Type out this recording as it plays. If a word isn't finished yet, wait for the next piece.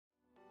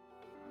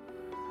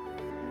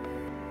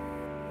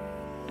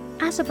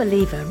As a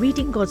believer,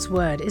 reading God's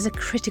Word is a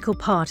critical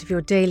part of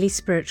your daily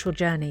spiritual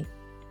journey.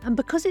 And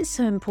because it's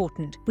so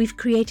important, we've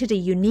created a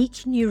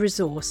unique new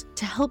resource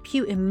to help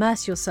you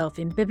immerse yourself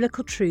in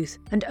biblical truth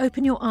and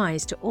open your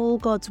eyes to all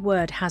God's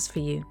Word has for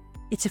you.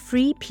 It's a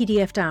free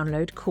PDF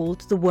download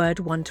called The Word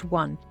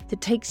 1-to-1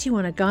 that takes you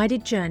on a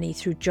guided journey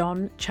through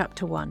John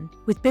chapter 1.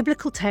 With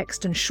biblical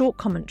text and short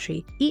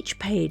commentary, each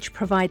page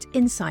provides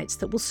insights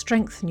that will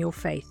strengthen your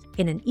faith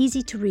in an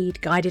easy-to-read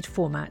guided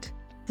format.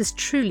 There's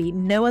truly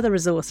no other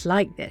resource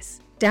like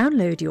this.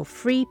 Download your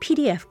free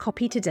PDF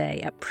copy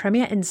today at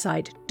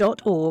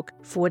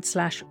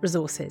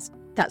premierinsight.org/resources.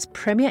 That's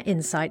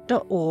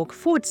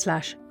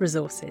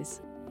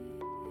premierinsight.org/resources.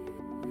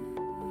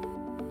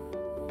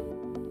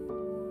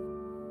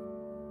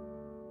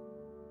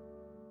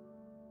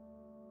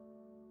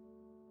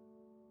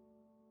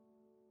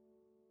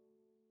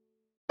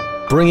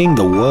 Bringing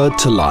the Word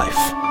to life.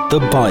 The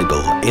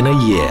Bible in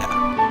a year.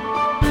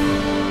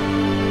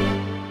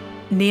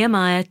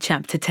 Nehemiah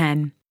chapter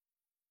 10.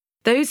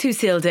 Those who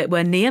sealed it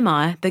were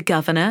Nehemiah the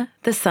governor,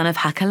 the son of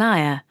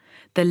Hakaliah,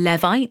 the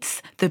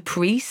Levites, the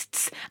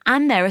priests,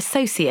 and their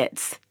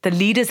associates, the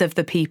leaders of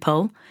the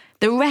people,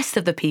 the rest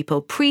of the people,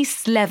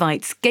 priests,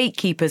 Levites,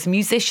 gatekeepers,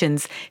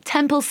 musicians,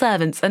 temple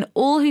servants, and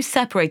all who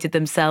separated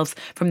themselves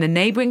from the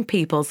neighbouring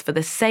peoples for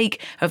the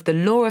sake of the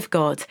law of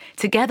God,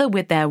 together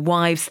with their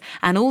wives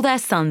and all their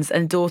sons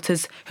and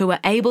daughters who were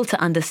able to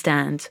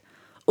understand.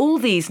 All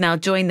these now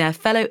join their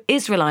fellow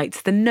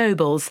Israelites, the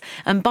nobles,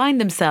 and bind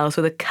themselves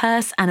with a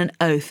curse and an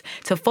oath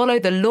to follow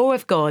the law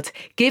of God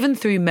given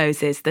through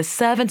Moses, the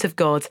servant of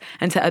God,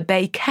 and to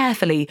obey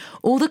carefully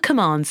all the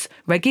commands,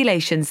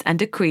 regulations, and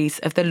decrees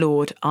of the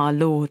Lord our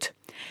Lord.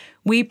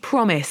 We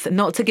promise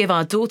not to give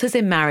our daughters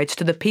in marriage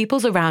to the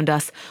peoples around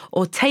us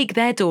or take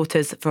their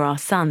daughters for our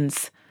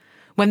sons.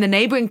 When the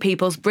neighbouring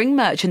peoples bring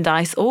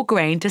merchandise or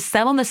grain to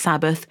sell on the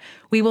Sabbath,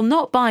 we will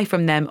not buy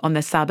from them on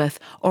the Sabbath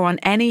or on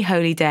any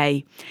holy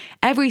day.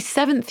 Every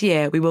 7th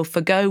year we will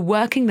forgo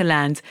working the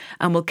land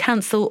and will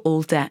cancel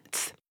all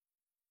debts.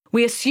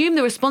 We assume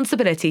the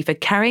responsibility for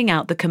carrying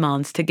out the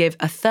commands to give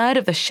 1/3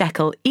 of the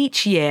shekel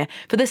each year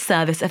for the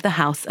service of the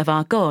house of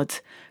our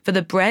God, for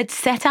the bread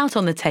set out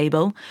on the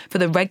table, for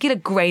the regular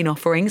grain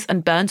offerings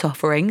and burnt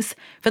offerings,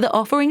 for the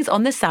offerings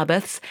on the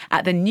Sabbaths,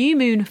 at the new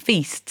moon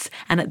feasts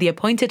and at the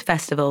appointed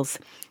festivals,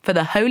 for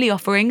the holy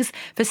offerings,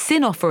 for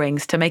sin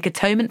offerings to make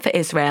atonement for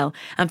Israel,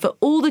 and for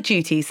all the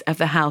duties of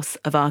the house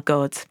of our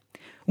God.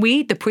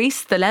 We, the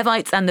priests, the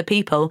Levites, and the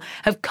people,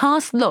 have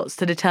cast lots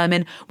to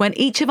determine when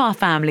each of our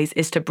families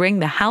is to bring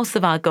the house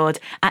of our God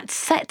at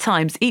set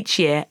times each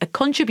year a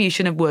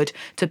contribution of wood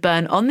to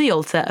burn on the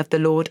altar of the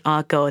Lord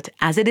our God,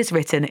 as it is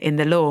written in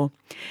the law.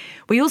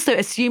 We also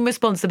assume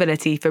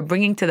responsibility for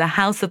bringing to the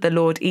house of the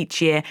Lord each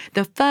year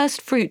the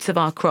first fruits of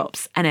our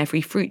crops and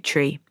every fruit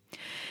tree.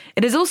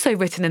 It is also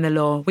written in the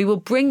law, we will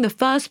bring the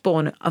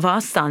firstborn of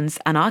our sons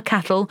and our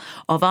cattle,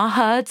 of our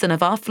herds and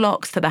of our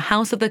flocks to the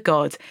house of the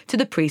God, to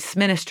the priests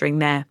ministering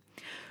there.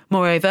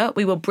 Moreover,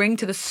 we will bring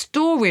to the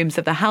storerooms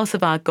of the house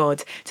of our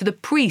God, to the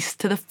priests,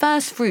 to the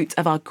first fruit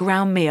of our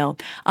ground meal,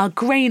 our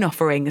grain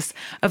offerings,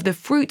 of the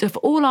fruit of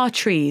all our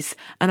trees,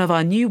 and of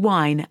our new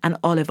wine and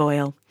olive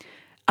oil.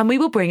 And we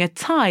will bring a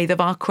tithe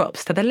of our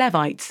crops to the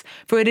Levites,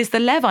 for it is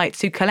the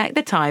Levites who collect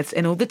the tithes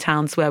in all the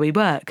towns where we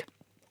work.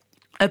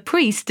 A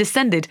priest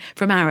descended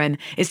from Aaron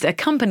is to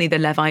accompany the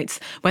Levites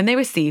when they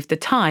receive the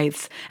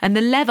tithes, and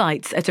the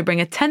Levites are to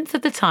bring 1/10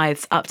 of the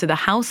tithes up to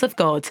the house of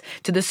God,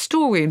 to the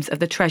storerooms of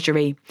the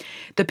treasury.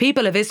 The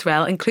people of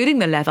Israel, including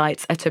the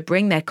Levites, are to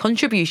bring their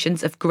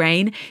contributions of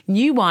grain,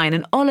 new wine,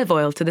 and olive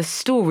oil to the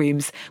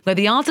storerooms, where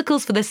the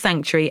articles for the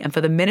sanctuary and for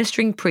the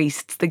ministering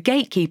priests, the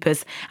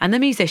gatekeepers, and the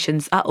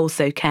musicians are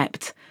also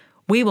kept.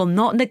 We will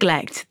not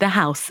neglect the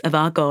house of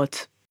our God.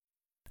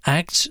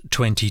 Acts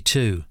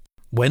 22.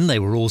 When they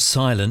were all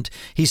silent,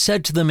 he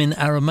said to them in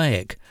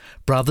Aramaic,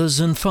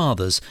 "Brothers and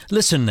fathers,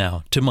 listen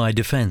now to my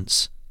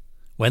defence."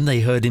 When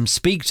they heard him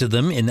speak to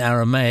them in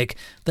Aramaic,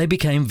 they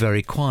became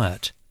very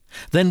quiet.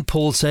 Then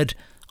Paul said,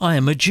 "I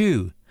am a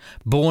Jew,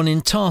 born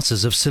in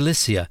Tarsus of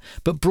Cilicia,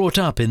 but brought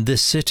up in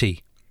this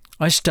city.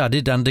 I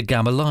studied under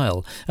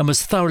Gamaliel and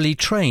was thoroughly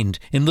trained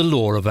in the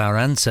law of our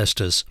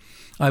ancestors.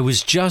 I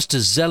was just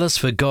as zealous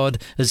for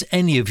God as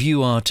any of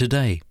you are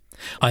today.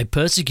 I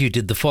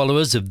persecuted the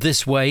followers of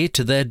this way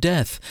to their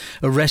death,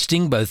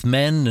 arresting both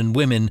men and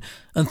women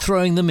and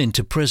throwing them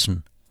into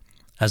prison.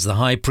 As the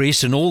high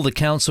priest and all the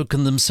council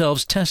can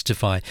themselves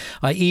testify,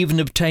 I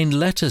even obtained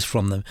letters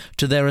from them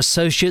to their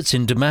associates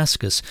in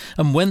Damascus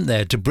and went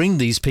there to bring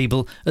these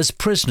people as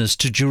prisoners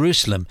to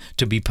Jerusalem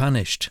to be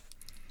punished.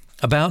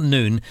 About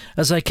noon,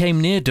 as I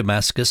came near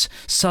Damascus,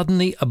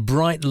 suddenly a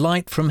bright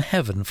light from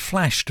heaven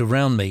flashed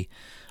around me.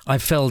 I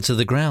fell to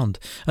the ground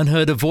and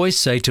heard a voice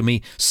say to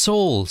me,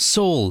 'Saul,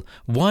 Saul,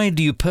 why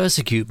do you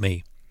persecute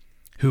me?'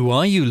 'Who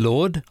are you,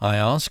 Lord?' I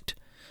asked.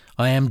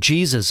 'I am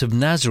Jesus of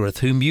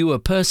Nazareth, whom you are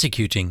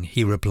persecuting,'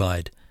 he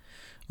replied.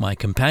 My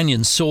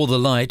companions saw the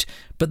light,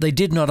 but they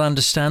did not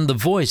understand the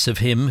voice of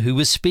him who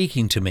was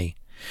speaking to me.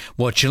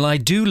 'What shall I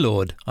do,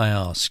 Lord?' I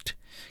asked.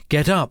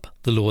 "Get up,"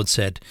 the Lord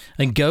said,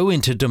 "and go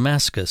into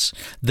Damascus.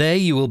 There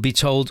you will be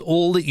told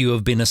all that you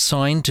have been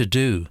assigned to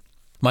do."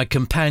 My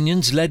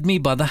companions led me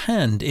by the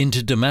hand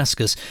into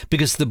Damascus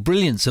because the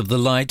brilliance of the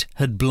light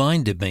had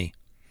blinded me.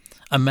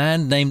 A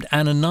man named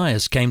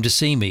Ananias came to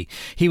see me.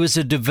 He was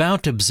a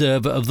devout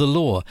observer of the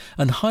law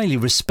and highly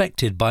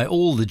respected by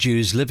all the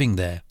Jews living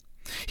there.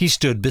 He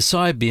stood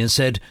beside me and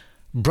said,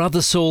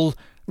 "Brother Saul,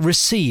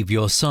 receive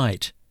your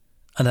sight."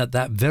 And at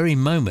that very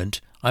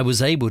moment I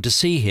was able to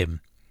see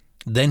him.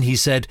 Then he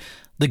said,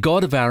 "The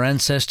God of our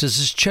ancestors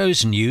has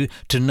chosen you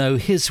to know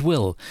his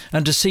will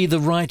and to see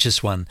the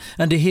righteous one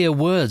and to hear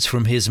words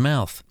from his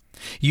mouth.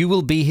 You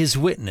will be his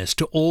witness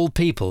to all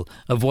people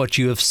of what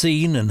you have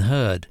seen and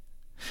heard.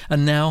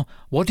 And now,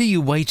 what are you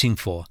waiting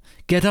for?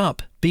 Get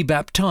up, be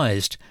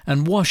baptized,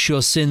 and wash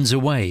your sins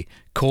away,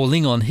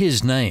 calling on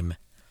his name."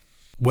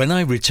 When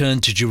I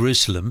returned to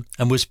Jerusalem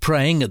and was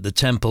praying at the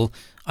temple,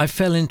 I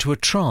fell into a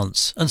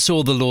trance and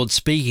saw the Lord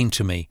speaking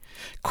to me.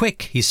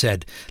 "Quick," he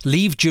said,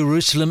 "leave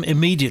Jerusalem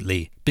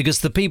immediately, because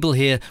the people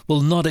here will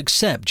not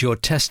accept your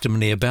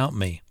testimony about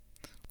me."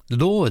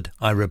 "Lord,"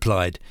 I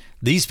replied,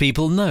 "these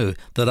people know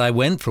that I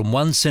went from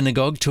one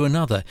synagogue to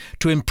another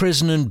to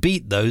imprison and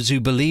beat those who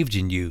believed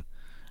in you.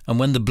 And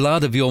when the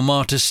blood of your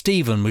martyr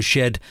Stephen was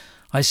shed,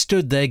 I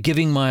stood there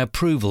giving my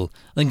approval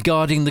and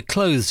guarding the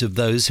clothes of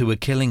those who were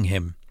killing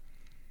him."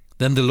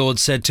 Then the Lord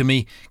said to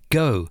me,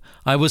 "Go,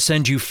 I will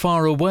send you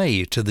far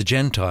away to the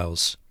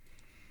Gentiles."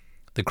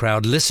 The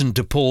crowd listened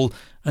to Paul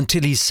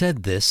until he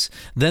said this.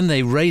 Then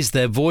they raised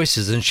their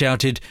voices and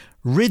shouted,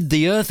 "Rid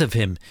the earth of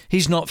him,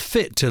 he's not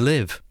fit to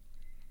live."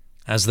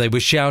 As they were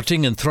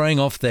shouting and throwing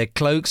off their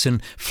cloaks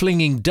and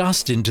flinging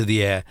dust into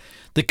the air,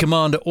 the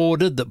commander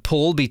ordered that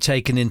Paul be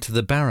taken into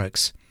the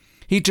barracks.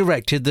 He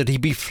directed that he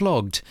be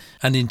flogged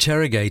and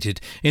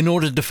interrogated in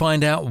order to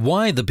find out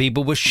why the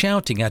people were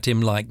shouting at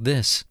him like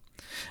this.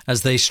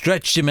 As they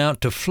stretched him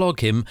out to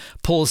flog him,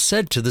 Paul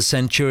said to the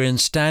centurion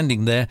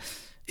standing there,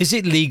 "Is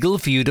it legal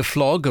for you to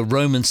flog a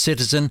Roman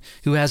citizen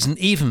who hasn't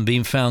even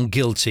been found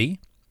guilty?"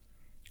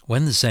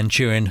 When the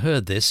centurion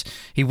heard this,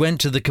 he went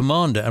to the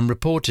commander and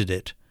reported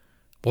it.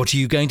 "What are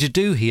you going to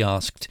do?" he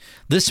asked.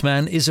 "This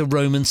man is a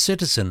Roman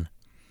citizen."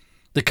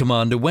 The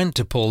commander went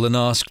to Paul and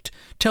asked,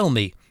 "Tell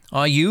me,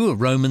 are you a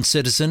Roman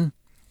citizen?"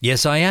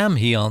 "Yes, I am,"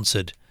 he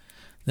answered.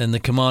 Then the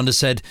commander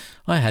said,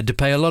 "I had to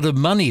pay a lot of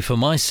money for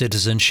my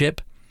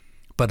citizenship."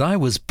 "But I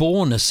was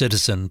born a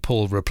citizen,"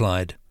 Paul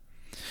replied.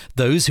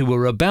 Those who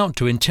were about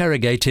to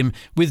interrogate him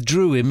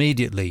withdrew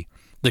immediately.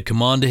 The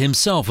commander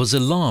himself was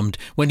alarmed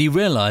when he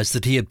realized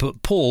that he had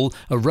put Paul,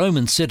 a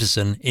Roman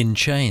citizen, in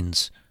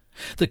chains.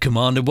 The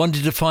commander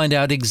wanted to find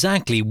out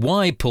exactly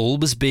why Paul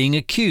was being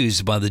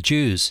accused by the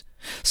Jews.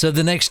 So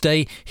the next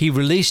day he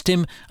released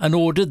him and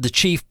ordered the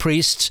chief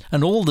priests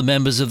and all the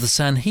members of the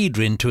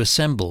Sanhedrin to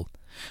assemble.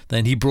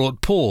 Then he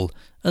brought Paul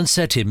and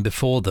set him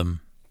before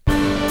them.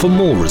 For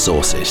more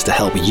resources to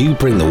help you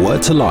bring the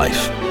word to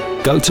life,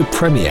 go to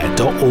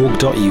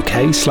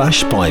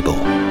premier.org.uk/Bible.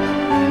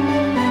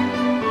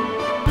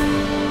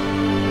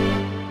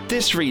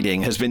 This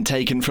reading has been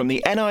taken from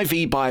the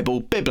NIV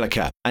Bible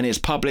Biblica and is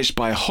published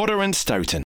by Hodder & Stoughton.